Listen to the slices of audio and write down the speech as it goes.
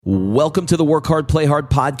Welcome to the Work Hard, Play Hard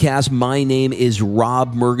podcast. My name is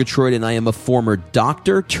Rob Murgatroyd, and I am a former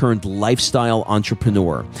doctor turned lifestyle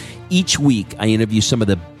entrepreneur. Each week, I interview some of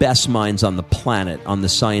the best minds on the planet on the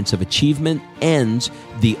science of achievement and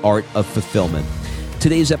the art of fulfillment.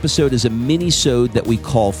 Today's episode is a mini-sode that we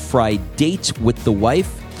call Fri-Date with the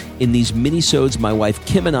Wife. In these mini-sodes, my wife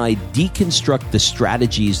Kim and I deconstruct the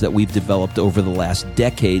strategies that we've developed over the last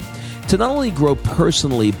decade to not only grow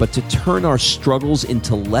personally, but to turn our struggles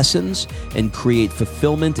into lessons and create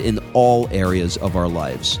fulfillment in all areas of our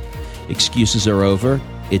lives. Excuses are over.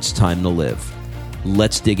 It's time to live.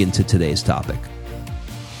 Let's dig into today's topic.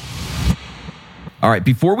 All right,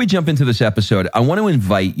 before we jump into this episode, I want to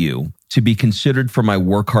invite you to be considered for my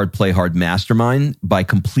Work Hard, Play Hard Mastermind by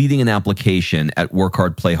completing an application at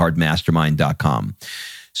workhardplayhardmastermind.com.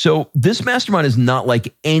 So this mastermind is not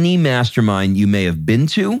like any mastermind you may have been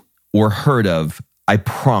to or heard of, I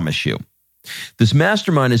promise you. This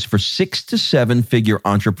mastermind is for 6 to 7 figure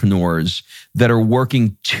entrepreneurs that are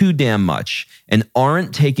working too damn much and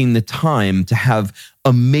aren't taking the time to have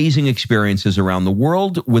amazing experiences around the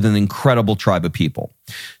world with an incredible tribe of people.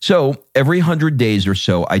 So every 100 days or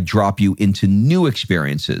so, I drop you into new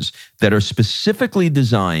experiences that are specifically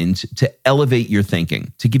designed to elevate your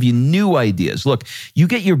thinking, to give you new ideas. Look, you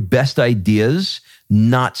get your best ideas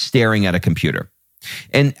not staring at a computer.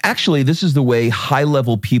 And actually, this is the way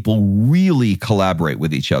high-level people really collaborate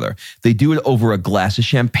with each other. They do it over a glass of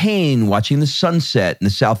champagne, watching the sunset in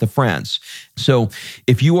the south of France. So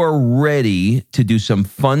if you are ready to do some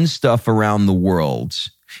fun stuff around the world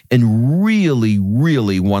and really,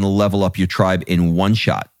 really want to level up your tribe in one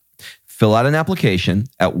shot, fill out an application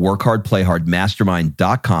at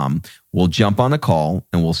workhardplayhardmastermind.com. We'll jump on a call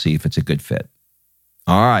and we'll see if it's a good fit.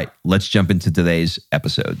 All right, let's jump into today's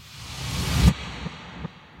episode.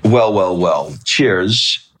 Well.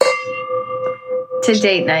 Cheers. To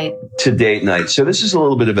date night. So this is a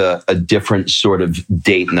little bit of a different sort of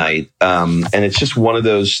date night. And it's just one of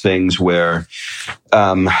those things where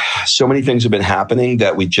so many things have been happening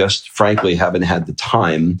that we just frankly haven't had the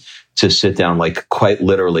time to sit down, like quite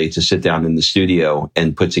literally to sit down in the studio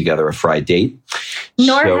and put together a Fri-Date.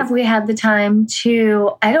 Nor have we had the time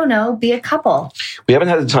to, be a couple. We haven't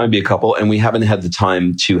had the time to be a couple, and we haven't had the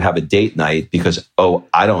time to have a date night because,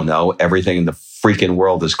 everything in the freaking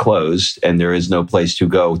world is closed and there is no place to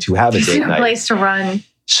go to have a date night. No place to run.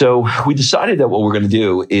 So we decided that what we're going to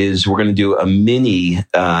do is we're going to do a mini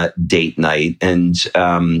date night, and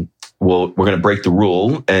we're going to break the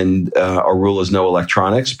rule, and our rule is no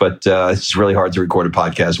electronics, but it's really hard to record a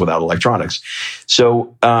podcast without electronics.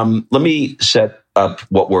 So let me set up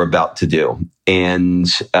what we're about to do. And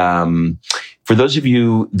for those of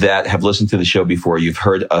you that have listened to the show before, you've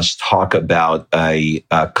heard us talk about a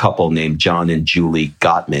couple named John and Julie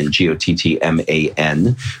Gottman,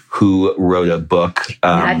 Gottman, who wrote a book.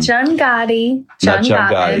 Not John Gotti. John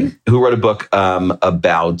Gottman. Who wrote a book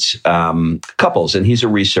about couples. And he's a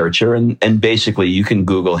researcher. And basically, you can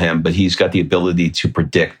Google him, but he's got the ability to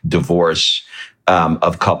predict divorce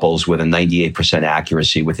of couples with a 98%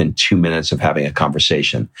 accuracy within 2 minutes of having a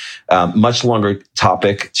conversation. Much longer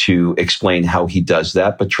topic to explain how he does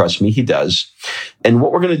that, but trust me, he does. And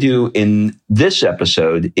what we're going to do in this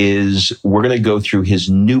episode is we're going to go through his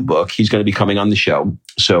new book. He's going to be coming on the show.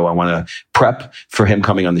 So I want to prep for him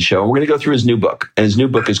coming on the show. We're going to go through his new book. And his new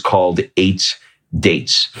book is called 8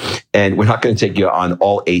 Dates. And we're not going to take you on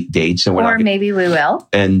all 8 dates. And maybe we will.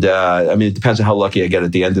 And it depends on how lucky I get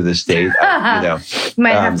at the end of this date.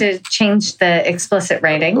 Might have to change the explicit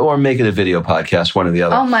rating. Or make it a video podcast, one or the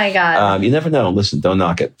other. Oh my God. You never know. Listen, don't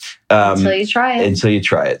knock it. Until you try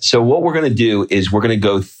it. So what we're going to do is we're going to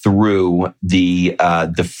go through the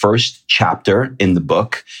first chapter in the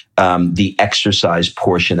book, the exercise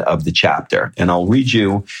portion of the chapter. And I'll read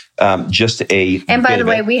you just a... And by the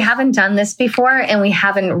way, we haven't done this before and we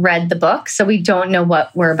haven't read the book, so we don't know what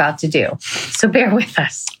we're about to do. So bear with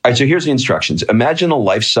us. All right, so here's the instructions. Imagine a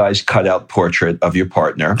life-size cutout portrait of your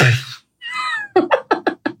partner.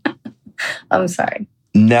 I'm sorry.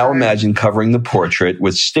 Now imagine covering the portrait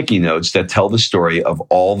with sticky notes that tell the story of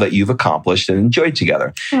all that you've accomplished and enjoyed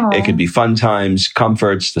together. Aww. It could be fun times,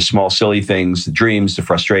 comforts, the small silly things, the dreams, the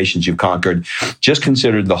frustrations you've conquered. Just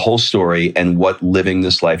consider the whole story and what living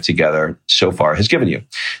this life together so far has given you.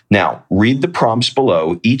 Now, read the prompts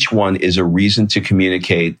below. Each one is a reason to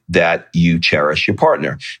communicate that you cherish your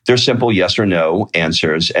partner. They're simple yes or no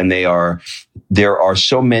answers, and they are There are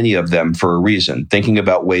so many of them for a reason. Thinking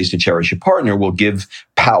about ways to cherish your partner will give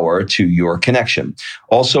power to your connection.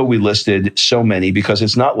 Also, we listed so many because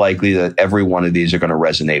it's not likely that every one of these are going to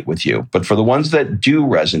resonate with you. But for the ones that do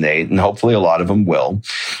resonate, and hopefully a lot of them will,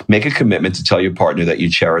 make a commitment to tell your partner that you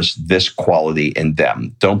cherish this quality in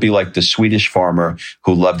them. Don't be like the Swedish farmer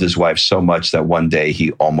who loved his wife so much that one day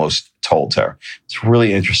he almost told her. It's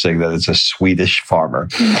really interesting that it's a Swedish farmer.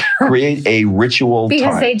 Create a ritual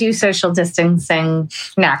because time. they do social distancing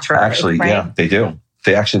naturally. Actually, right? Yeah, they do.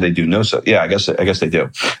 They do know so. Yeah, I guess they do.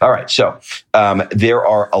 All right. So, there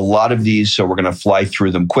are a lot of these. So we're going to fly through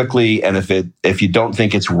them quickly. And if you don't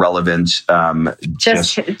think it's relevant,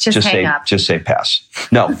 just hang up. Just say pass.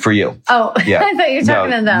 No, for you. Oh, yeah. I thought you were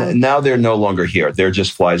talking to them. Now they're no longer here. They're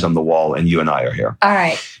just flies on the wall, and you and I are here. All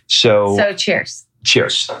right. So cheers.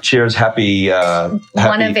 Cheers. Happy 1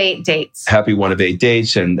 of 8 dates. Happy 1 of 8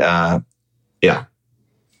 dates. And yeah.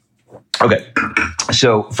 Okay.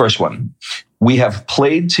 So first one. We have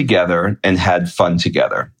played together and had fun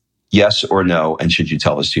together. Yes or no? And should you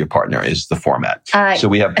tell this to your partner is the format. So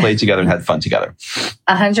we have played together and had fun together.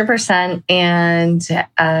 100%. And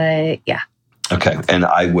yeah. Okay. And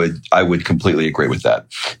I would completely agree with that.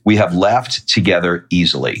 We have laughed together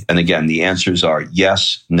easily. And again, the answers are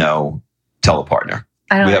yes, no, tell the partner.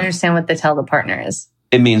 I don't understand what the tell the partner is.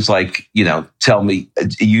 It means like, tell me,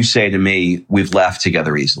 you say to me, we've laughed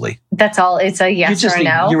together easily. That's all. It's a yes or a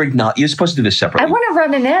no. You're supposed to do this separately. I want to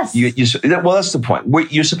reminisce. Well, that's the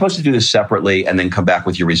point. You're supposed to do this separately and then come back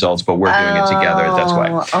with your results, but we're doing it together. That's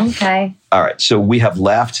why. Okay. All right. So we have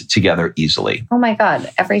laughed together easly. Oh my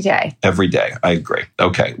God. Every day. Every day. I agree.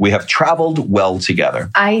 Okay. We have traveled well together.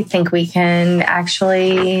 I think we can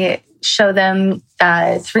actually show them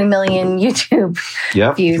 3 million YouTube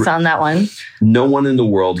views on that one. No one in the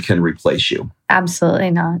world can replace you. Absolutely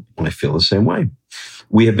not. I feel the same way.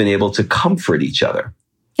 We have been able to comfort each other.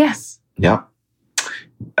 Yes. Yeah.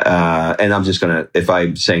 And I'm just going to, if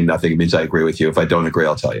I'm saying nothing, it means I agree with you. If I don't agree,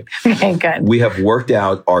 I'll tell you. Okay, good. We have worked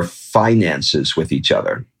out our finances with each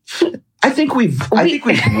other. I think we've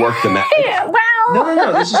worked them out. Well,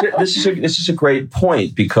 No. This is a great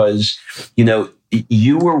point because,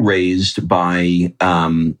 you were raised by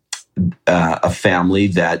a family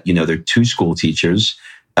that, they're 2 school teachers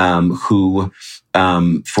who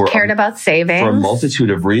cared about savings for a multitude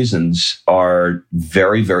of reasons are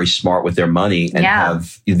very, very smart with their money and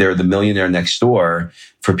they're the millionaire next door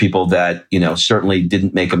for people that, certainly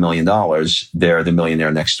didn't make $1 million. They're the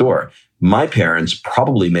millionaire next door. My parents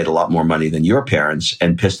probably made a lot more money than your parents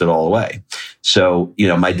and pissed it all away. So,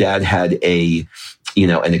 my dad had an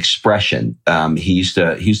expression. He used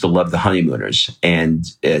to love the honeymooners, and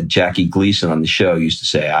Jackie Gleason on the show used to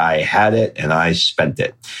say, "I had it and I spent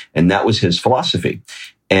it," and that was his philosophy.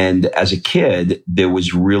 And as a kid, there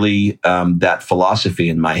was really that philosophy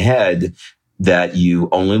in my head that you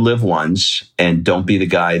only live once, and don't be the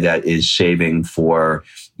guy that is saving for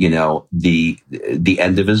the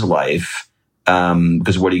end of his life,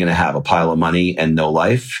 because what are you going to have? A pile of money and no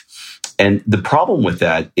life? And the problem with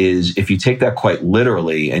that is if you take that quite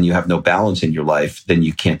literally and you have no balance in your life, then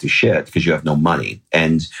you can't do shit because you have no money.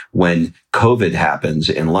 And when COVID happens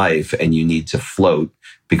in life and you need to float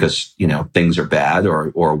because, things are bad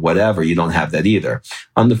or whatever, you don't have that either.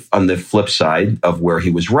 On the flip side of where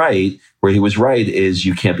he was right is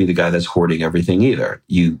you can't be the guy that's hoarding everything either.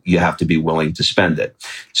 You have to be willing to spend it.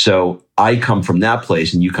 So I come from that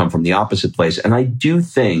place and you come from the opposite place. And I do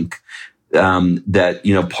think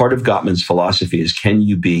that, part of Gottman's philosophy is, can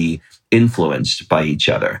you be influenced by each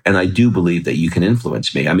other? And I do believe that you can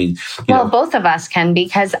influence me. I mean, both of us can,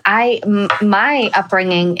 because my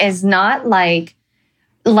upbringing is not like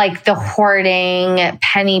the hoarding,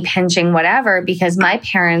 penny pinching, whatever, because my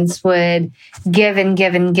parents would give and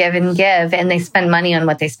give and give and give, and they spend money on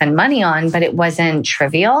what they spend money on, but it wasn't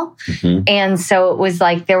trivial. Mm-hmm. And so it was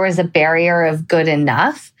like there was a barrier of good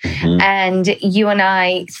enough. Mm-hmm. And you and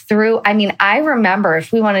I I remember,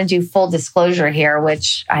 if we want to do full disclosure here,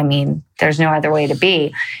 which, there's no other way to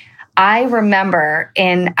be. I remember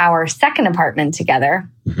in our second apartment together,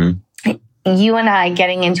 mm-hmm. you and I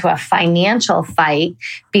getting into a financial fight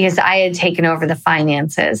because I had taken over the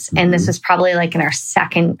finances. Mm-hmm. And this was probably like in our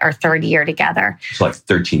second or third year together. It's like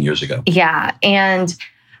 13 years ago. Yeah. And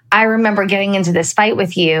I remember getting into this fight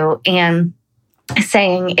with you and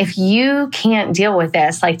saying, if you can't deal with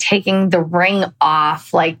this, like taking the ring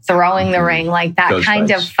off, like throwing mm-hmm. the ring, like that Those kind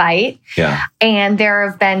fights. Of fight. Yeah. And there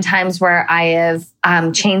have been times where I have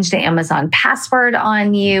changed the Amazon password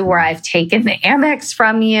on you, where I've taken the Amex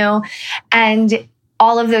from you. And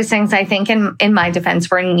all of those things, I think, in my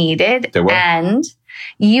defense, were needed. They were. And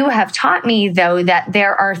You have taught me, though, that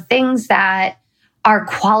there are things that are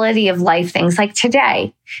quality of life things. Like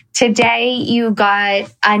today you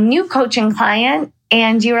got a new coaching client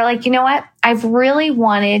and you were like, you know what? I've really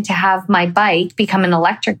wanted to have my bike become an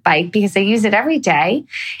electric bike because I use it every day.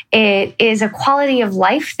 It is a quality of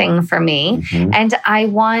life thing for me. And I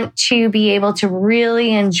want to be able to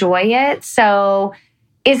really enjoy it. So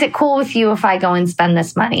is it cool with you if I go and spend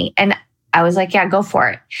this money? And I was like, yeah, go for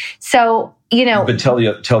it. So, but tell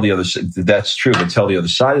the other, that's true, but tell the other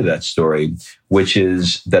side of that story, which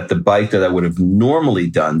is that the bike that I would have normally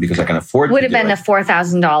done because I can afford to would have been a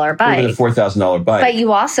 $4,000 bike. Would have been a $4,000 bike. But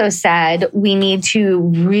you also said we need to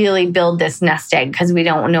really build this nest egg because we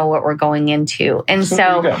don't know what we're going into. And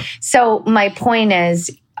so my point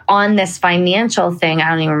is, on this financial thing, I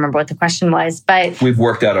don't even remember what the question was, but we've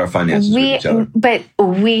worked out our finances with each other. But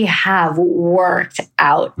we have worked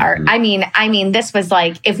out our. I mean, this was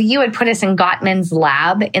like if you had put us in Gottman's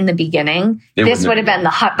lab in the beginning, this would have been the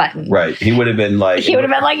hot button. Right? He would have been like, you're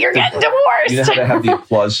getting divorced. You know how to have the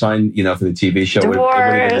applause sign, for the TV show.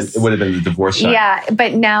 Divorce. It would have been the divorce sign. Yeah,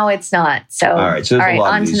 but now it's not. So all right, so there's a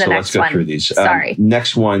lot of these. So let's go through these. Sorry.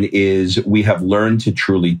 Next one is we have learned to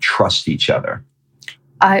truly trust each other.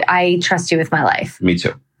 I trust you with my life. Me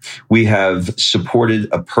too. We have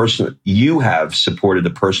supported you have supported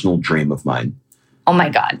a personal dream of mine. Oh my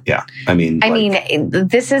God. Yeah.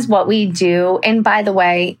 This is what we do. And by the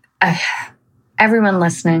way, everyone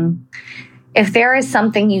listening, if there is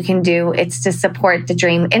something you can do, it's to support the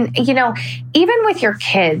dream. And, even with your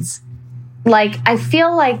kids, like, I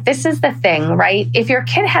feel like this is the thing, right? If your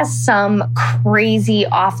kid has some crazy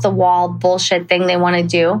off the wall bullshit thing they want to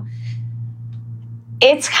do,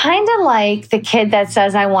 it's kind of like the kid that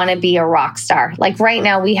says, I want to be a rock star. Like right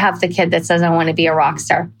now, we have the kid that says, I want to be a rock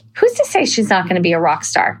star. Who's to say she's not going to be a rock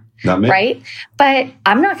star? Not me. Right? But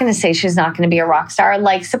I'm not going to say she's not going to be a rock star.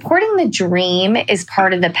 Like supporting the dream is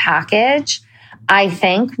part of the package, I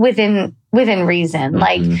think, within reason.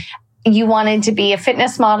 Like you wanted to be a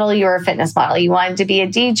fitness model, you're a fitness model. You wanted to be a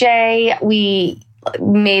DJ, we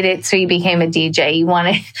made it so you became a DJ. You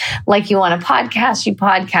want to podcast, you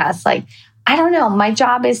podcast. Like, I don't know. My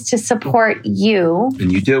job is to support you.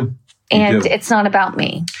 And you do. It's not about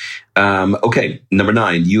me. Okay. Number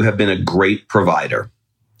 9, you have been a great provider.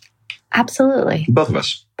 Absolutely. Both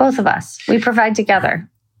of us. We provide together.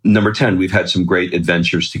 Number 10, we've had some great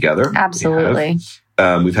adventures together. Absolutely.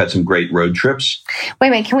 We've had some great road trips. Wait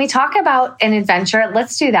a minute. Can we talk about an adventure?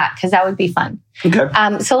 Let's do that because that would be fun.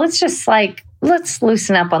 Okay. So let's just let's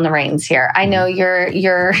loosen up on the reins here. I know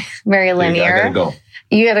you're very linear. I gotta go.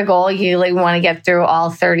 You got a goal. You want to get through all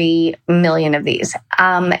 30 million of these.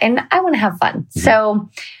 And I want to have fun. So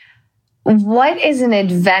what is an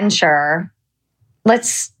adventure?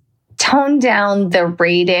 Let's tone down the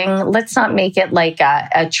rating. Let's not make it like a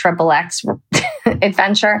XXX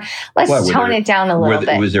adventure. Let's tone it down a little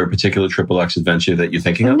bit. Was there a particular XXX adventure that you're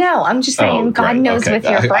thinking of? No, I'm just saying God knows with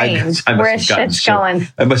your brain where shit's going.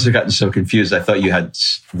 I must have gotten so confused. I thought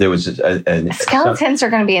there was skeletons are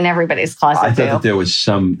going to be in everybody's closet. I thought that there was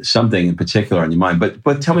something in particular on your mind.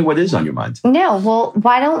 But tell me what is on your mind. No, well,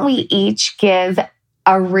 why don't we each give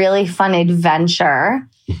a really fun adventure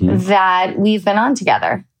that we've been on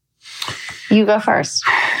together? You go first.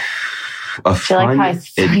 A fun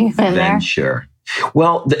adventure.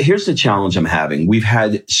 Well, here's the challenge I'm having. We've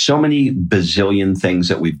had so many bazillion things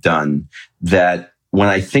that we've done that when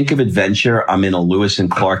I think of adventure, I'm in a Lewis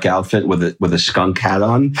and Clark outfit with a skunk hat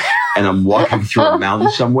on, and I'm walking through a mountain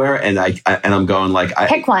somewhere, and I'm going like,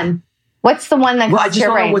 pick one. What's the one that comes to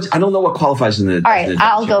your brain? I don't know what qualifies in the. All right,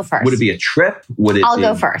 I'll go first. Would it be a trip? I'll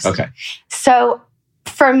go first. Okay. So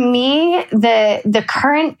for me, the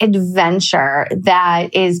current adventure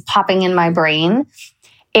that is popping in my brain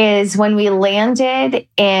is when we landed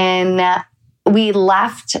we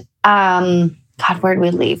left, where'd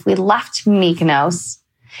we leave? We left Mykonos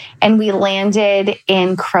and we landed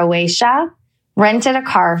in Croatia, rented a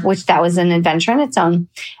car, which that was an adventure in its own,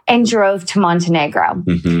 and drove to Montenegro.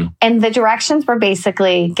 And the directions were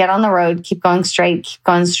basically get on the road, keep going straight,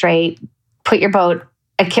 put your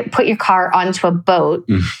car onto a boat,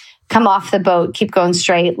 come off the boat, keep going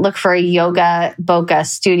straight, look for a yoga boca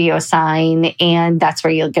studio sign, and that's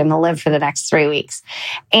where you're going to live for the next 3 weeks.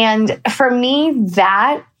 And for me,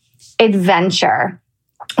 that adventure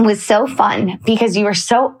was so fun because you were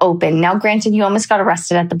so open. Now, granted, you almost got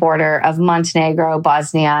arrested at the border of Montenegro,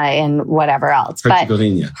 Bosnia, and whatever else.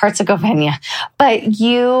 Herzegovina. But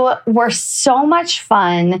you were so much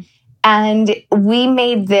fun, and we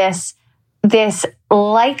made this this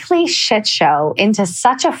likely shit show into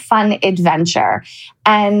such a fun adventure.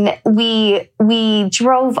 And we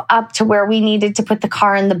drove up to where we needed to put the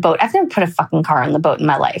car in the boat. I've never put a fucking car in the boat in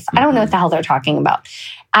my life. I don't know what the hell they're talking about.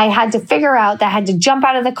 I had to figure out that I had to jump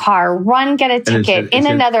out of the car, run, get a ticket in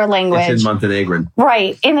another language. It's in Montenegrin.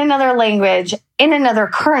 Right. In another language, in another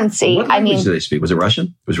currency. What language do they speak? Was it Russian?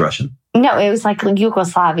 It was Russian. No, it was like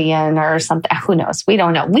Yugoslavian or something. Who knows? We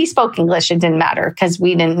don't know. We spoke English. It didn't matter because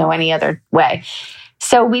we didn't know any other way.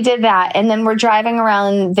 So we did that. And then we're driving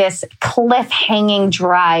around this cliff hanging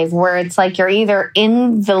drive where it's like you're either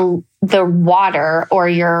in the water or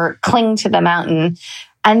you're clinging to the mountain.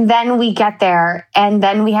 And then we get there and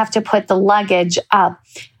then we have to put the luggage up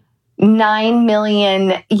 9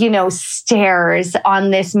 million, stairs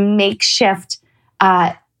on this makeshift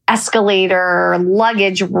escalator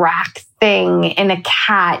luggage rack thing in a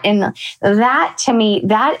cat. And that, to me,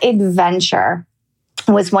 that adventure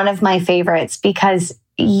was one of my favorites because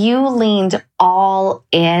you leaned all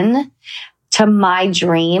in to my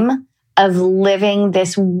dream of living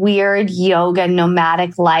this weird yoga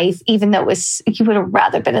nomadic life, even though you would have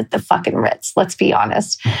rather been at the fucking Ritz, let's be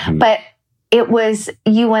honest. Mm-hmm. But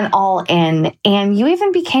you went all in, and you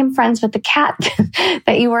even became friends with the cat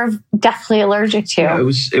that you were deathly allergic to. Yeah,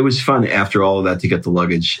 it was fun after all of that to get the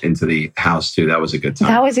luggage into the house too. That was a good time.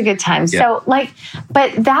 That was a good time. Yeah. So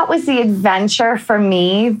but that was the adventure for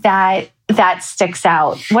me that sticks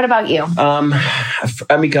out. What about you?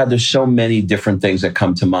 God, there's so many different things that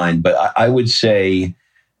come to mind, but I would say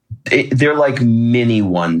they're like mini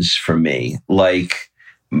ones for me. Like,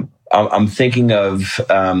 I'm thinking of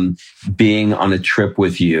being on a trip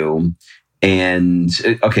with you and,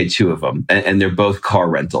 two of them. And they're both car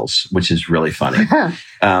rentals, which is really funny.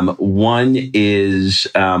 One is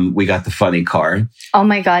we got the funny car. Oh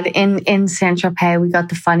my God. In Saint-Tropez, we got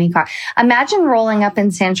the funny car. Imagine rolling up in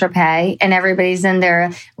Saint-Tropez and everybody's in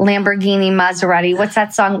their Lamborghini Maserati. What's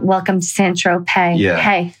that song? Welcome to Saint-Tropez. Yeah.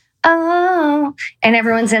 Hey. Oh. And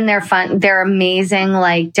everyone's in their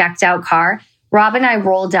amazing, decked out car. Rob and I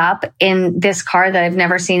rolled up in this car that I've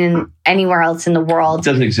never seen anywhere else in the world. It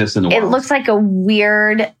doesn't exist in the world. It looks like a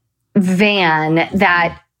weird van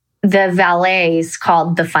that the valets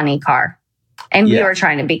called the funny car. And we were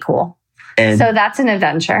trying to be cool. And so that's an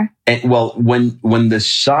adventure. And when the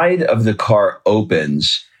side of the car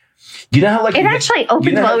opens, you know how it actually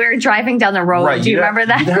opened while we were driving down the road. Right, do you remember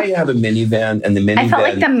that? You know how you have a minivan and the minivan... I felt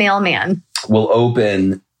like the mailman. ...will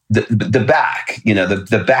open the back.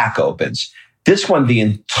 The back opens. This one, the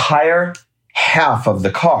entire half of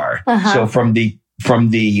the car. Uh-huh. So from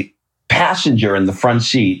the passenger in the front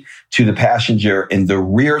seat to the passenger in the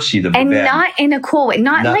rear seat of the van. And not in a cool way.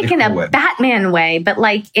 Not like in a Batman way, but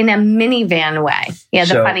like in a minivan way. Yeah,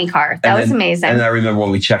 the funny car. That was amazing. And I remember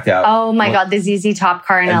when we checked out. Oh my God, the ZZ Top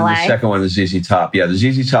car in LA. The second one, the ZZ Top. Yeah, the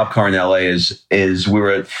ZZ Top car in LA is we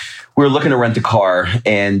were looking to rent a car,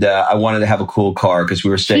 and I wanted to have a cool car because we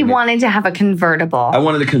were staying. He wanted to have a convertible. I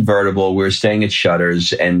wanted a convertible. We were staying at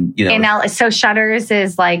Shutters, and so Shutters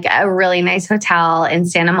is like a really nice hotel in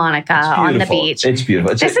Santa Monica on the beach. It's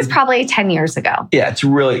beautiful. This is probably 10 years ago. Yeah, it's a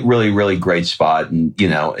really, really, really great spot, and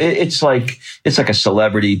it's like a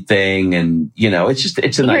celebrity thing, and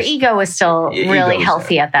it's a nice. Your ego was still really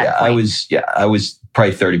healthy at that point. I was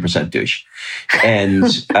probably 30% douche, and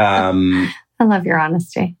I love your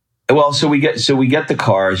honesty. Well, so we get the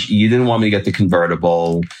cars. You didn't want me to get the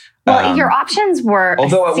convertible. Well, your options were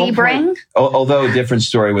Sebring. Although a different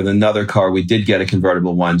story with another car, we did get a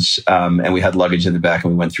convertible once, and we had luggage in the back,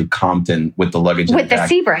 and we went through Compton with the luggage in the back.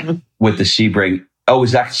 Sebring. With the Sebring. Oh,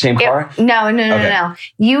 was that the same car? No.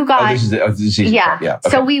 You got... this is the ZZ car. Yeah. Okay.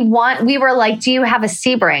 So we were like, do you have a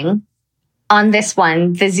Sebring on this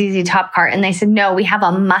one, the ZZ Top car? And they said, no, we have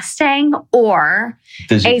a Mustang or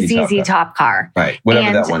a ZZ Top car. Right.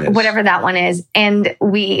 Whatever that one is. And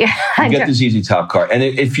we get the ZZ Top car. And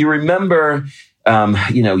if you remember,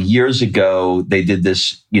 years ago, they did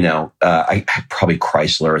this, probably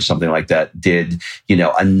Chrysler or something like that did,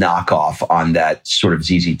 a knockoff on that sort of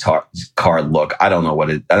ZZ Top car look. I don't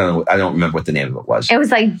remember what the name of it was. It was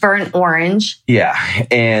like burnt orange. Yeah.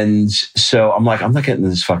 And so I'm like, I'm not getting in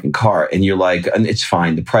this fucking car. And you're like, and it's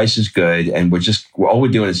fine. The price is good. And all we're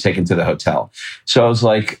doing is taking to the hotel. So I was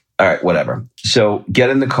like, all right, whatever. So get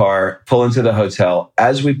in the car, pull into the hotel.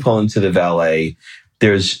 As we pull into the valet,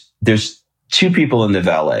 there's two people in the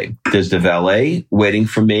valet. There's the valet waiting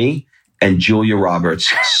for me and Julia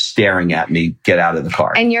Roberts staring at me, get out of the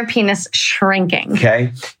car. And your penis shrinking.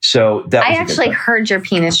 Okay. So I actually heard your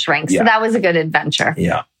penis shrink. So that was a good adventure.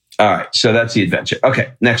 Yeah. All right. So that's the adventure.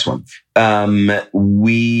 Okay. Next one.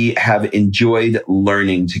 We have enjoyed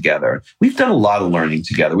learning together. We've done a lot of learning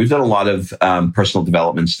together. We've done a lot of personal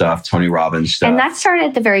development stuff, Tony Robbins stuff. And that started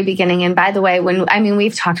at the very beginning. And by the way,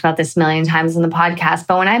 we've talked about this a million times in the podcast,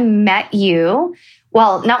 but when I met you,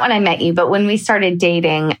 well, not when I met you, but when we started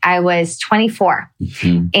dating, I was 24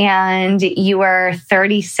 and you were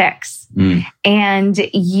 36 and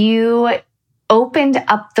you opened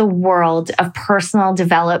up the world of personal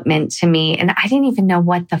development to me. And I didn't even know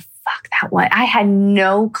what the fuck that was. I had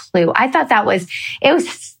no clue. I thought it was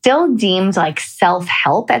still deemed like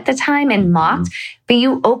self-help at the time and mocked, but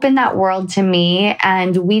you opened that world to me.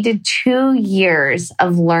 And we did 2 years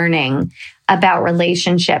of learning about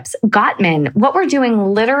relationships. Gottman, what we're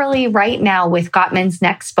doing literally right now with Gottman's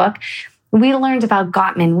next book, we learned about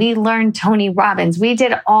Gottman. We learned Tony Robbins. We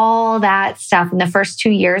did all that stuff in the first 2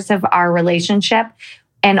 years of our relationship.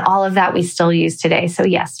 And all of that we still use today. So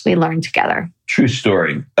yes, we learned together. True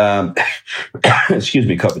story. Excuse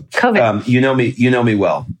me, COVID. You know me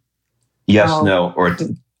well. Yes, no, or...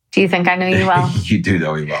 Do you think I know you well? You do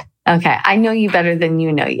know me well. Okay. I know you better than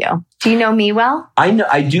you know you. Do you know me well?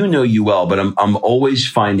 I do know you well, but I'm always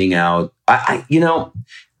finding out,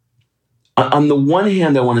 on the one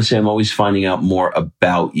hand, I want to say I'm always finding out more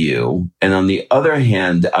about you. And on the other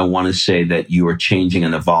hand, I want to say that you are changing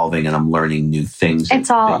and evolving and I'm learning new things. It's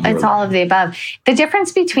all of the above. The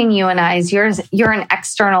difference between you and I is you're an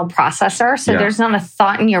external processor. So there's not a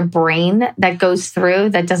thought in your brain that goes through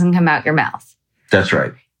that doesn't come out your mouth. That's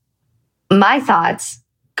right. My thoughts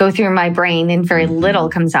go through my brain and very little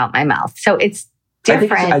comes out my mouth. So it's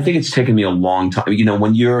different. I think it's taken me a long time. You know,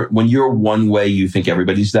 when you're one way, you think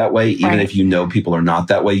everybody's that way. Even if you know people are not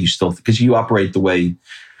that way, you still, because you operate the way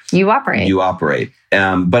you operate.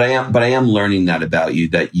 But I am learning that about you,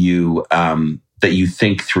 that you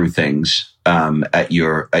think through things at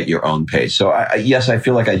your own pace. So yes, I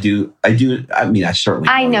feel like I do. I mean, I certainly.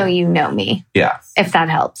 I know you know me. Yeah, if that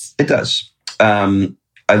helps. It does.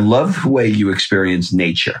 I love the way you experience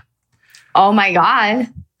nature. Oh my God.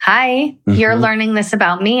 Hi, you're learning this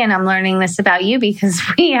about me and I'm learning this about you because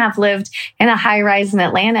we have lived in a high rise in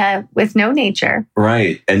Atlanta with no nature.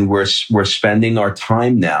 Right. And we're spending our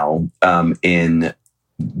time now in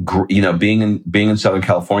being in Southern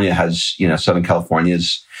California Southern California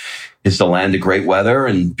is the land of great weather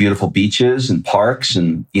and beautiful beaches and parks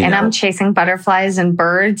and I'm chasing butterflies and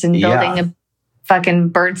birds and building a fucking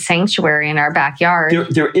bird sanctuary in our backyard.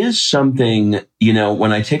 There is something,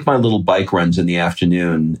 when I take my little bike runs in the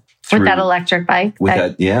afternoon. With that electric bike?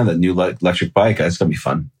 That new electric bike. That's going to be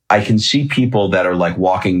fun. I can see people that are like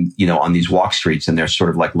walking, on these walk streets and they're sort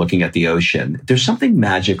of like looking at the ocean. There's something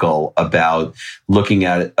magical about looking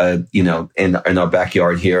at, in our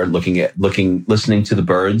backyard here, listening to the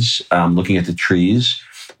birds, looking at the trees,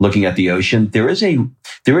 looking at the ocean. There is a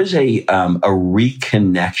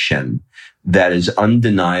reconnection that is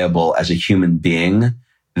undeniable as a human being,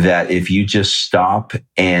 that if you just stop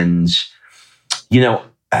and,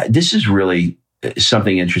 this is really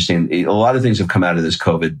something interesting. A lot of things have come out of this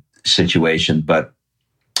COVID situation, but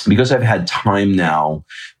because I've had time now,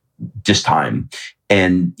 just time,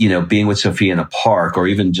 and, being with Sophia in a park or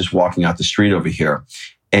even just walking out the street over here,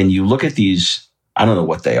 and you look at these, I don't know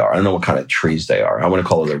what they are. I don't know what kind of trees they are. I want to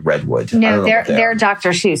call it a redwood. No, they're Dr.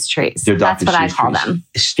 Seuss trees. That's what I call them.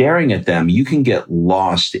 Staring at them, you can get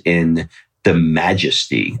lost in the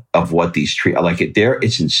majesty of what these trees are.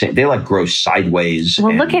 It's insane. They grow sideways.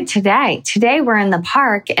 Well, look at today. Today we're in the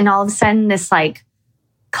park and all of a sudden this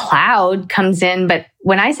cloud comes in. But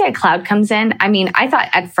when I say a cloud comes in, I mean, I thought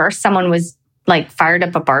at first someone was fired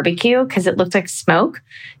up a barbecue because it looked like smoke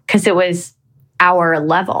because it was our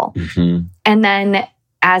level. And then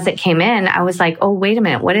as it came in, I was like, oh, wait a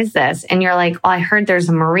minute, what is this? And you're like, well, I heard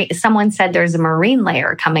someone said there's a marine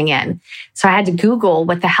layer coming in. So I had to Google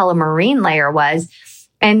what the hell a marine layer was.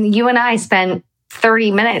 And you and I spent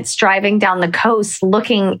 30 minutes driving down the coast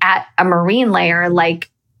looking at a marine layer like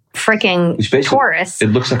freaking tourists. It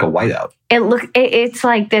looks like a whiteout. It's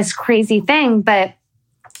like this crazy thing, but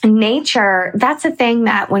nature, that's a thing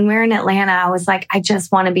that when we were in Atlanta, I was like, I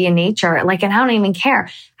just want to be in nature. And I don't even care.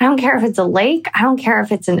 I don't care if it's a lake. I don't care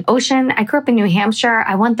if it's an ocean. I grew up in New Hampshire.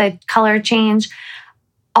 I want the color change.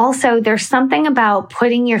 also, there's something about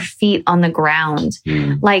putting your feet on the ground,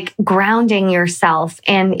 like grounding yourself.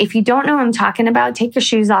 And if you don't know what I'm talking about, take your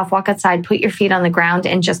shoes off, walk outside, put your feet on the ground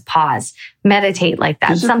and just pause, meditate like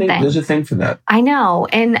that. There's a thing for that. I know.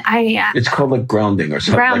 And it's called like grounding or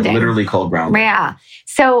something, like literally called grounding. Yeah.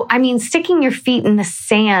 So, I mean, sticking your feet in the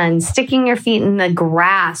sand, sticking your feet in the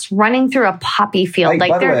grass, running through a poppy field.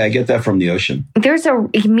 By the way, I get that from the ocean.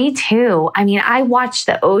 Me too. I mean, I watch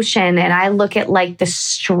the ocean and I look at like the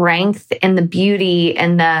strength and the beauty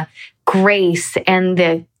and the grace and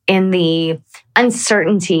the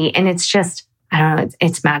uncertainty. And it's just, I don't know,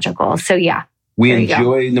 it's magical. So yeah.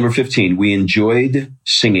 Number 15, we enjoyed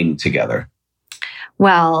singing together.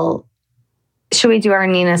 Well, should we do our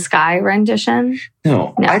Nina Sky rendition?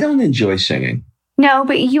 No, I don't enjoy singing. No,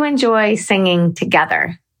 but you enjoy singing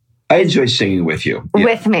together. I enjoy singing with you. Yeah.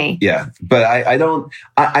 With me. Yeah. But I don't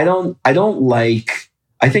like,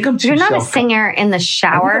 I think I'm too You're not a singer in the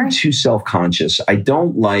shower. I'm too self-conscious. I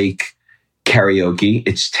don't like karaoke.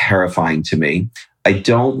 It's terrifying to me. I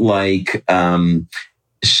don't like,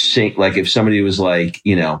 sing, like if somebody was like,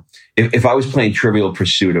 if I was playing Trivial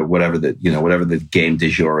Pursuit or whatever the game du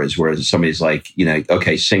jour is, where somebody's like,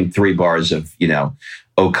 okay, sing 3 bars of,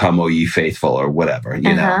 "O Come, O Ye Faithful" or whatever,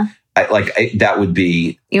 that would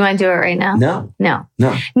be. You want to do it right now?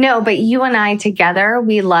 No. But you and I together,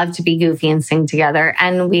 we love to be goofy and sing together,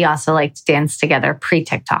 and we also like to dance together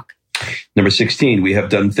pre-TikTok. Number 16, we have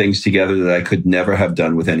done things together that I could never have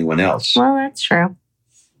done with anyone else. Well, that's true.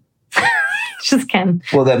 Just kidding.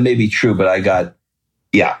 Well, that may be true, but I got,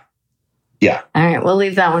 yeah. All right, we'll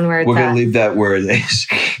leave that one where it's We're going to leave that where it is.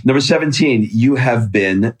 Number 17, you have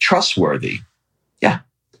been trustworthy. Yeah.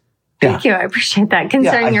 Thank you. I appreciate that.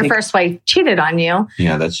 Considering your first wife cheated on you.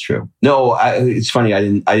 Yeah, that's true. No, it's funny. I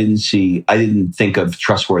didn't think of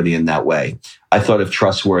trustworthy in that way. I thought of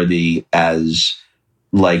trustworthy as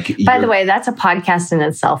like. By the way, that's a podcast in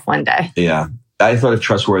itself one day. Yeah. I thought of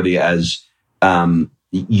trustworthy as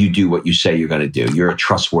you do what you say you're going to do. You're a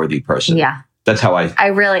trustworthy person. Yeah. That's how I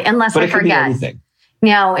really, unless I forget. Could be anything.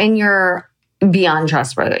 No, and you're beyond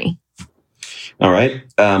trustworthy. All right.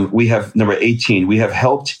 We have number 18. We have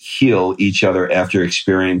helped heal each other after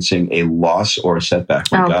experiencing a loss or a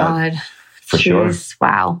setback. My God. For sure.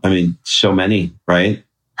 Wow. I mean, so many, right?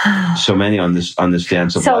 So many on this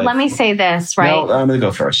dance of life. So let me say this, right? No, I'm going to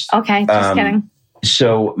go first. Okay, just kidding.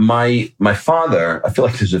 So my father, I feel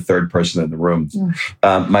like there's a third person in the room.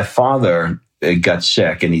 My father got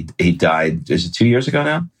sick and he died. Is it 2 years ago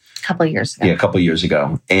now? A couple of years ago. Yeah, a couple of years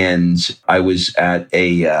ago. And I was at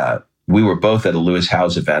we were both at a Lewis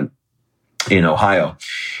Howes event in Ohio.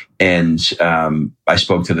 And I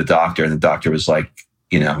spoke to the doctor and the doctor was like,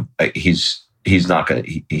 he's not going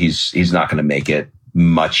to make it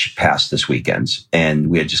much past this weekend. And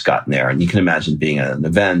we had just gotten there, and you can imagine being at an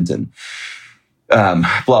event and blah,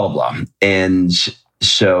 blah, blah. And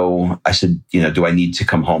so I said, do I need to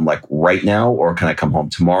come home like right now, or can I come home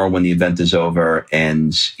tomorrow when the event is over?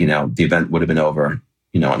 And, the event would have been over,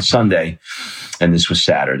 on Sunday, and this was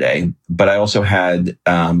Saturday. But I also had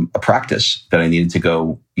a practice that I needed to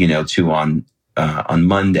go, to on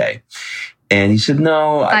Monday. And he said,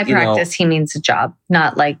 no. By practice, he means a job,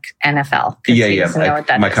 not like NFL. Yeah.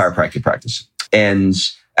 My is. chiropractic practice. And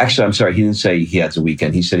actually, I'm sorry, he didn't say he has a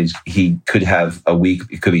weekend. He said he could have a week.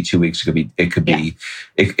 It could be 2 weeks. It could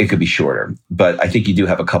be shorter. But I think you do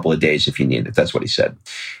have a couple of days if you need it. That's what he said.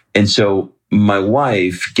 And so my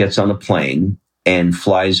wife gets on a plane and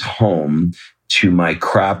flies home to my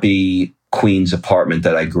crappy Queens apartment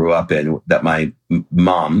that I grew up in, that my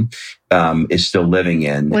mom is still living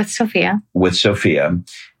in. With Sophia.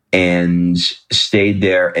 And stayed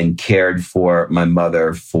there and cared for my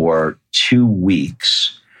mother for 2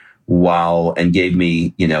 weeks and gave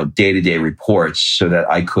me, day-to-day reports so that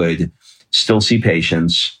I could still see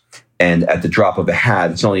patients. And at the drop of a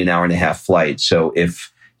hat, it's only an hour and a half flight. So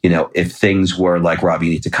if things were like, Rob, you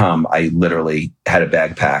need to come, I literally had a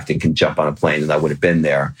bag packed and can jump on a plane and I would have been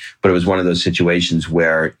there. But it was one of those situations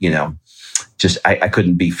where, just I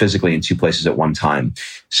couldn't be physically in 2 places at one time.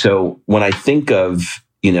 So when I think of,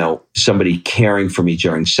 somebody caring for me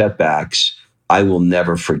during setbacks, I will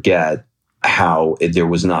never forget how there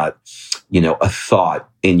was not, a thought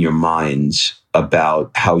in your minds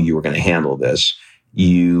about how you were going to handle this.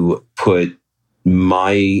 You put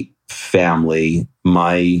my family,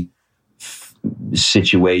 my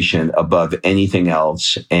situation above anything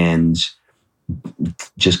else, and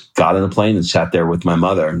just got on a plane and sat there with my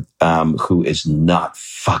mother, who is not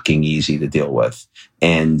fucking easy to deal with,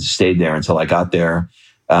 and stayed there until I got there.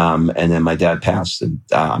 And then my dad passed. And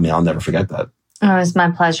I'll never forget that. Oh, it was my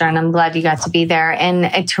pleasure. And I'm glad you got to be there.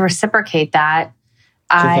 And to reciprocate that,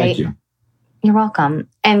 thank you. You're welcome.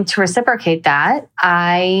 And to reciprocate that,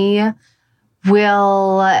 I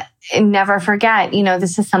will never forget,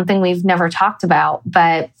 this is something we've never talked about,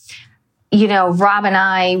 but, Rob and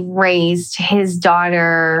I raised his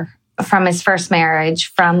daughter from his first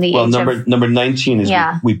marriage from the age of... number 19 is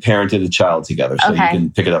we parented a child together, so you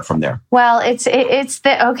can pick it up from there. Well, so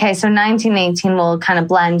 19 and 18 will kind of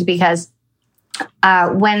blend because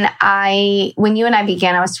when you and I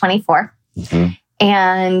began, I was 24. Mm-hmm.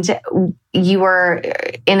 And you were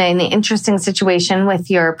in an interesting situation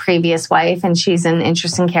with your previous wife, and she's an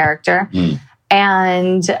interesting character. Mm.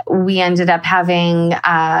 And we ended up having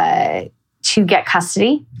to get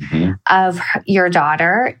custody of your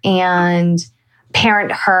daughter and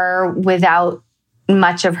parent her without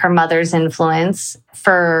much of her mother's influence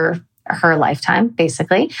for her lifetime,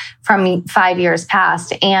 basically, from 5 years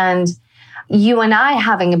past. And you and I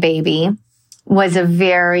having a baby was a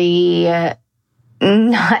very...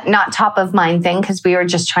 not top of mind thing, because we were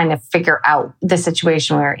just trying to figure out the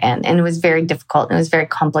situation we were in. And it was very difficult and it was very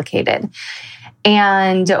complicated.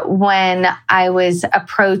 And when I was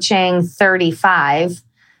approaching 35,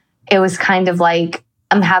 it was kind of like,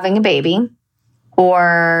 I'm having a baby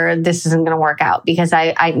or this isn't going to work out, because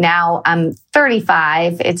I'm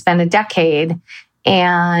 35. It's been a decade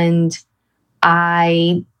and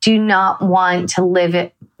I do not want to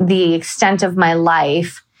live the extent of my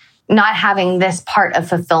life not having this part of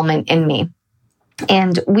fulfillment in me.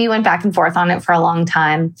 And we went back and forth on it for a long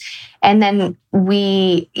time. And then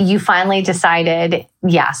you finally decided,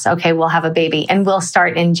 yes, okay, we'll have a baby and we'll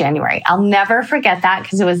start in January. I'll never forget that,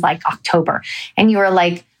 because it was like October. And you were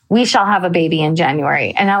like, we shall have a baby in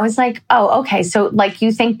January. And I was like, oh, okay. So like,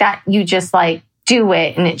 you think that you just like do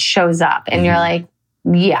it and it shows up. And you're like,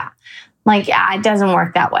 yeah, it doesn't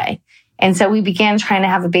work that way. And so we began trying to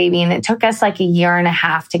have a baby, and it took us like a year and a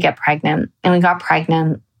half to get pregnant, and we got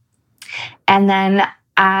pregnant. And then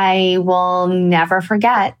I will never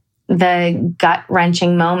forget the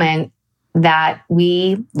gut-wrenching moment that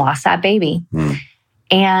we lost that baby. Mm.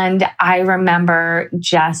 And I remember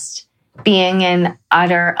just being in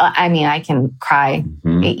utter, I can cry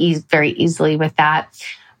very easily with that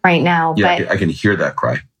right now. Yeah, but I can hear that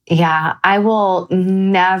cry. Yeah, I will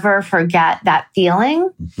never forget that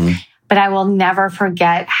feeling. Mm-hmm. But I will never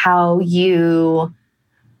forget how you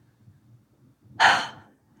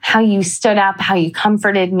stood up, how you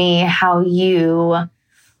comforted me, how you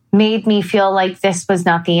made me feel like this was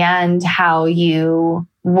not the end, how you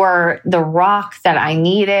were the rock that I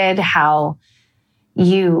needed, how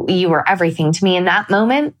you were everything to me in that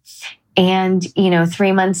moment. And,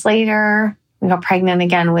 3 months later, we got pregnant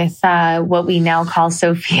again with what we now call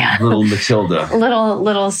Sophia. Little Matilda.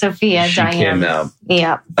 little Sophia. She Diane. came out.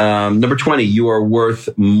 Yeah. Number 20, you are worth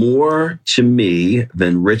more to me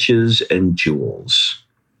than riches and jewels.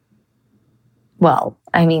 Well,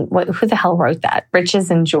 who the hell wrote that? Riches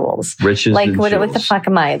and jewels. Riches and jewels. What the fuck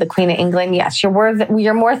am I? The Queen of England? Yes, you're worth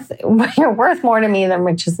more to me than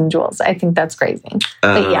riches and jewels. I think that's crazy.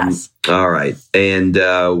 But yes. All right. And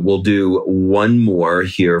we'll do one more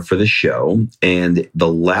here for the show. And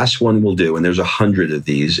the last one we'll do, and there's 100 of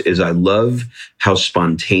these, is I love how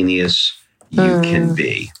spontaneous you can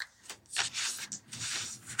be.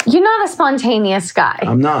 You're not a spontaneous guy.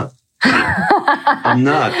 I'm not. I'm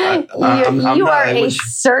not. You are a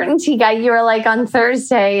certainty guy. You were like, on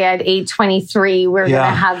Thursday at 8:23, we're going to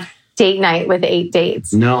have date night with 8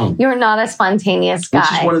 dates. No. You're not a spontaneous guy.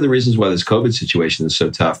 Which is one of the reasons why this COVID situation is so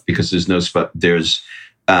tough, because there's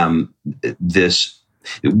this,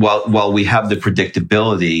 while we have the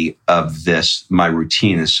predictability of this, my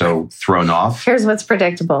routine is so thrown off. Here's what's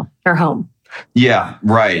predictable. You're home. Yeah,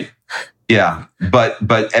 right. Yeah,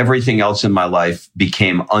 but everything else in my life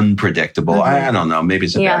became unpredictable. Mm-hmm. I don't know. Maybe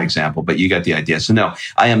it's a bad example, but you got the idea. So no,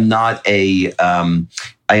 I am not a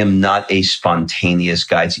spontaneous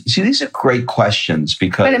guy. See, these are great questions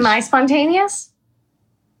because. But am I spontaneous?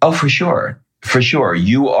 Oh, for sure, for sure.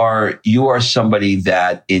 You are somebody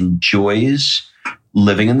that enjoys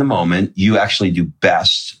living in the moment. You actually do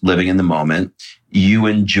best living in the moment. You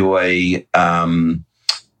enjoy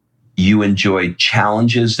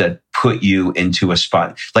challenges that put you into a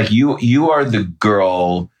spot. Like you are the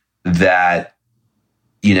girl that,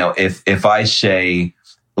 if I say,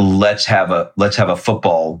 let's have a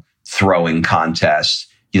football throwing contest,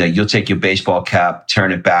 you'll take your baseball cap,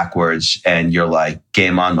 turn it backwards, and you're like,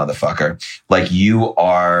 game on, motherfucker. Like you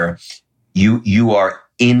are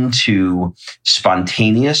into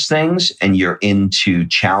spontaneous things, and you're into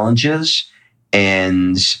challenges,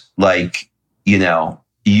 and like, you'll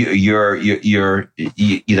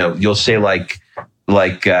say like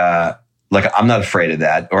like, I'm not afraid of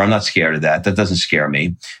that, or I'm not scared of that. That doesn't scare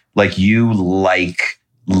me. Like, you like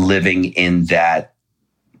living in that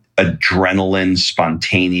adrenaline,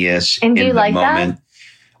 spontaneous, and do in you the like moment. that?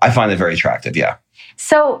 I find it very attractive. Yeah.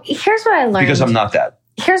 So here's what I learned. Because I'm not that.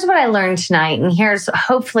 Here's what I learned tonight. And here's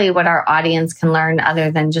hopefully what our audience can learn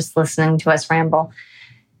other than just listening to us ramble.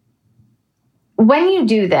 When you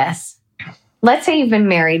do this, let's say you've been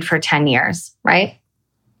married for 10 years, right?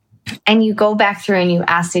 And you go back through and you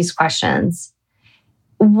ask these questions.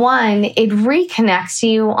 One, it reconnects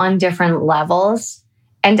you on different levels.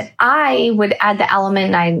 And I would add the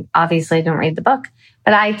element, and I obviously didn't read the book,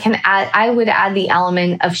 but I would add the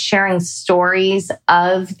element of sharing stories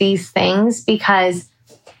of these things, because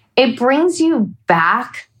it brings you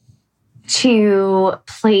back to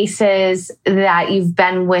places that you've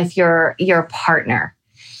been with your partner.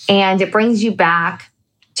 And it brings you back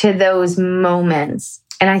to those moments.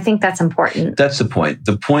 And I think that's important. That's the point.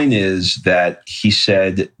 The point is that he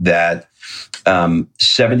said that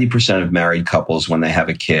 70% of married couples, when they have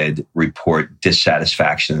a kid, report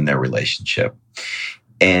dissatisfaction in their relationship.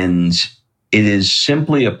 And it is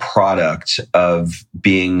simply a product of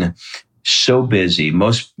being so busy.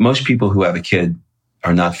 Most people who have a kid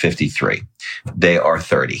are not 53. They are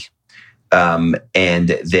 30. And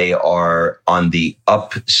they are on the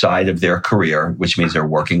upside of their career, which means they're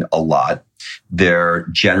working a lot. They're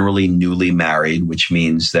generally newly married, which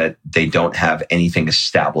means that they don't have anything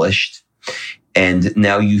established. And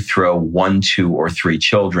now you throw 1, 2, or 3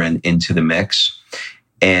 children into the mix,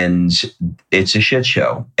 and it's a shit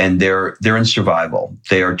show. And they're in survival.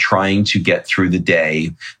 They are trying to get through the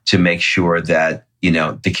day to make sure that,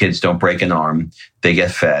 the kids don't break an arm, they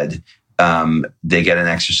get fed, they get an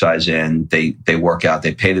exercise in, they work out,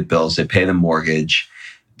 they pay the bills, they pay the mortgage.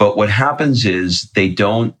 But what happens is they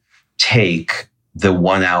don't take the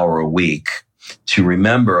 1 hour a week to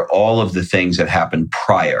remember all of the things that happened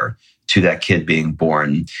prior to that kid being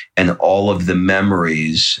born, and all of the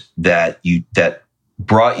memories that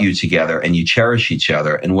brought you together, and you cherish each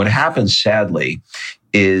other. And what happens, sadly,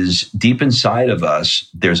 is deep inside of us,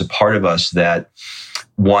 there's a part of us that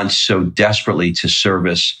wants so desperately to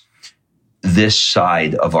service this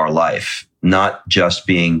side of our life, not just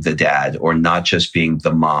being the dad, or not just being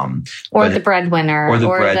the mom, or the breadwinner, or the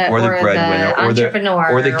breadwinner, or the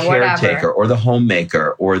entrepreneur, or the caretaker, or the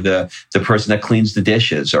homemaker, or the person that cleans the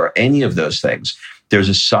dishes, or any of those things. There's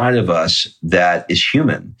a side of us that is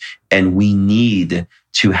human, and we need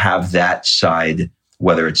to have that side,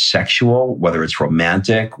 whether it's sexual, whether it's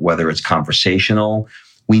romantic, whether it's conversational.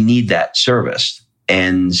 We need that serviced.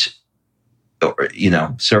 And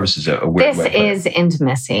service is a weird way. This is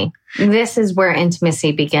intimacy. This is where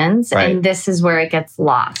intimacy begins, right? And this is where it gets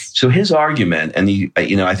lost. So his argument, and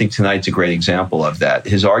I think tonight's a great example of that.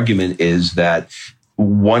 His argument is that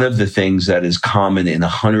one of the things that is common in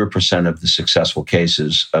 100% of the successful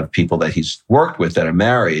cases of people that he's worked with that are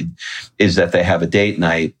married is that they have a date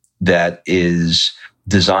night that is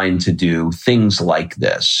designed to do things like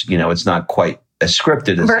this. It's not quite as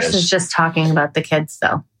scripted as versus this. Just talking about the kids,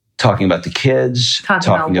 though. Talking about the kids,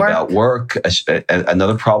 talking about work.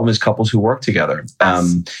 Another problem is couples who work together.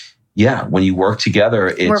 When you work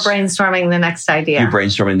together, we're brainstorming the next idea. You're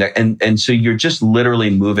brainstorming, and so you're just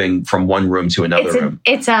literally moving from one room to another room.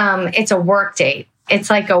 It's a work date. It's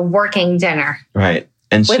like a working dinner, right?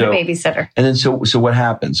 And with a babysitter. And then so what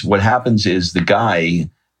happens? What happens is the guy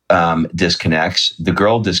disconnects, the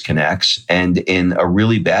girl disconnects, and in a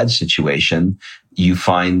really bad situation, you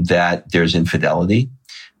find that there's infidelity.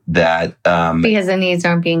 That because the needs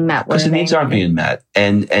aren't being met. Because the needs aren't being met,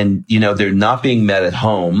 and they're not being met at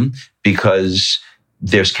home because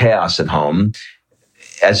there's chaos at home,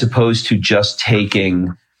 as opposed to just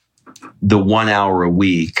taking the 1 hour a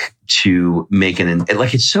week to make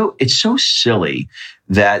it's so silly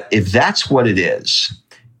that if that's what it is,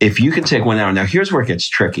 if you can take 1 hour. Now here's where it gets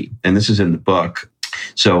tricky, and this is in the book.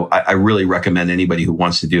 So I really recommend anybody who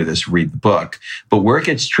wants to do this read the book. But where it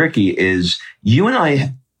gets tricky is you and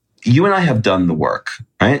I have done the work,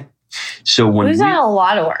 right? So we've done a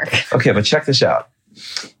lot of work. Okay, but check this out.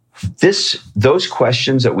 Those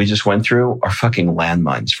questions that we just went through are fucking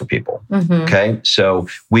landmines for people. Mm-hmm. Okay, so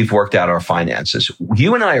we've worked out our finances.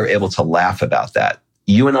 You and I are able to laugh about that.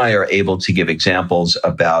 You and I are able to give examples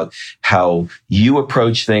about how you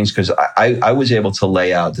approach things, because I was able to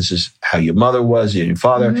lay out, this is how your mother was, and your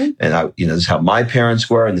father, mm-hmm. and this is how my parents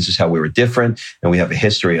were, and this is how we were different, and we have a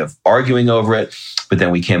history of arguing over it, but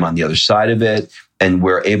then we came on the other side of it, and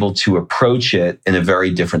we're able to approach it in a very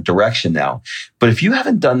different direction now. But if you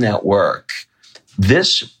haven't done that work,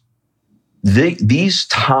 these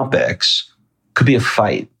topics could be a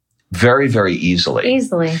fight. very, very easily.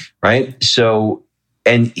 Easily. Right? So,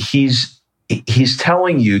 and he's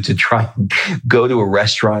telling you to try and go to a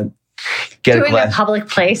restaurant, get do a it glass, in a public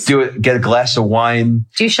place. get a glass of wine.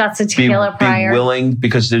 Do shots of tequila prior. Be willing,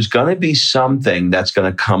 because there's going to be something that's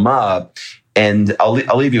going to come up. And I'll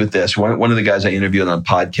leave you with this. One of the guys I interviewed on a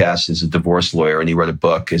podcast is a divorce lawyer, and he wrote a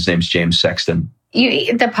book. His name's James Sexton.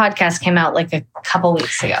 The podcast came out like a couple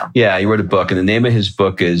weeks ago. Yeah, he wrote a book, and the name of his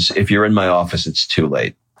book is "If You're in My Office, It's Too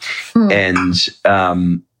Late." And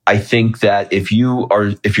I think that if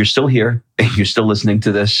you're still here and you're still listening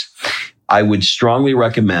to this, I would strongly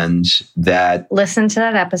recommend that listen to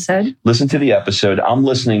that episode. Listen to the episode. I'm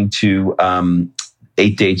listening to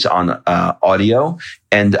 8 Dates on audio,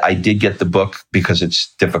 and I did get the book because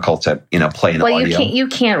it's difficult to play an audio. Well, you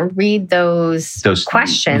can't read those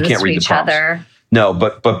questions to each other. No,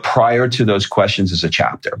 but prior to those questions is a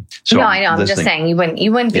chapter. So no, I know. I'm just saying you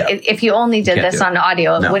wouldn't. Yeah. If you only did this on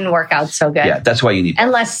audio, it wouldn't work out so good. Yeah, that's why you need both.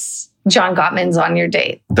 Unless John Gottman's on your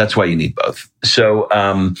date. That's why you need both. So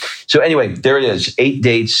anyway, there it is. 8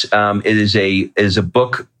 Dates. It is a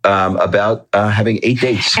book about having 8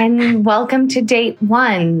 dates. And welcome to date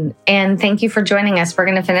 1. And thank you for joining us. We're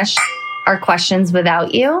going to finish our questions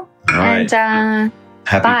without you. All right. And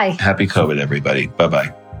bye. Happy COVID, everybody.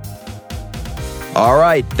 Bye-bye. All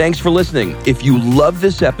right. Thanks for listening. If you love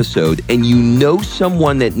this episode and you know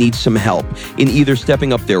someone that needs some help in either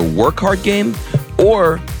stepping up their work hard game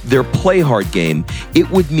or their play hard game, it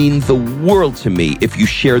would mean the world to me if you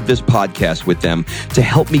shared this podcast with them to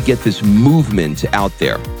help me get this movement out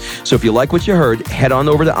there. So if you like what you heard, head on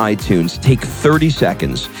over to iTunes, take 30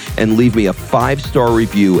 seconds and leave me a 5-star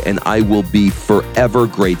review, and I will be forever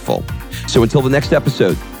grateful. So until the next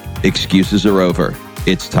episode, excuses are over.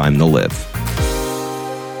 It's time to live.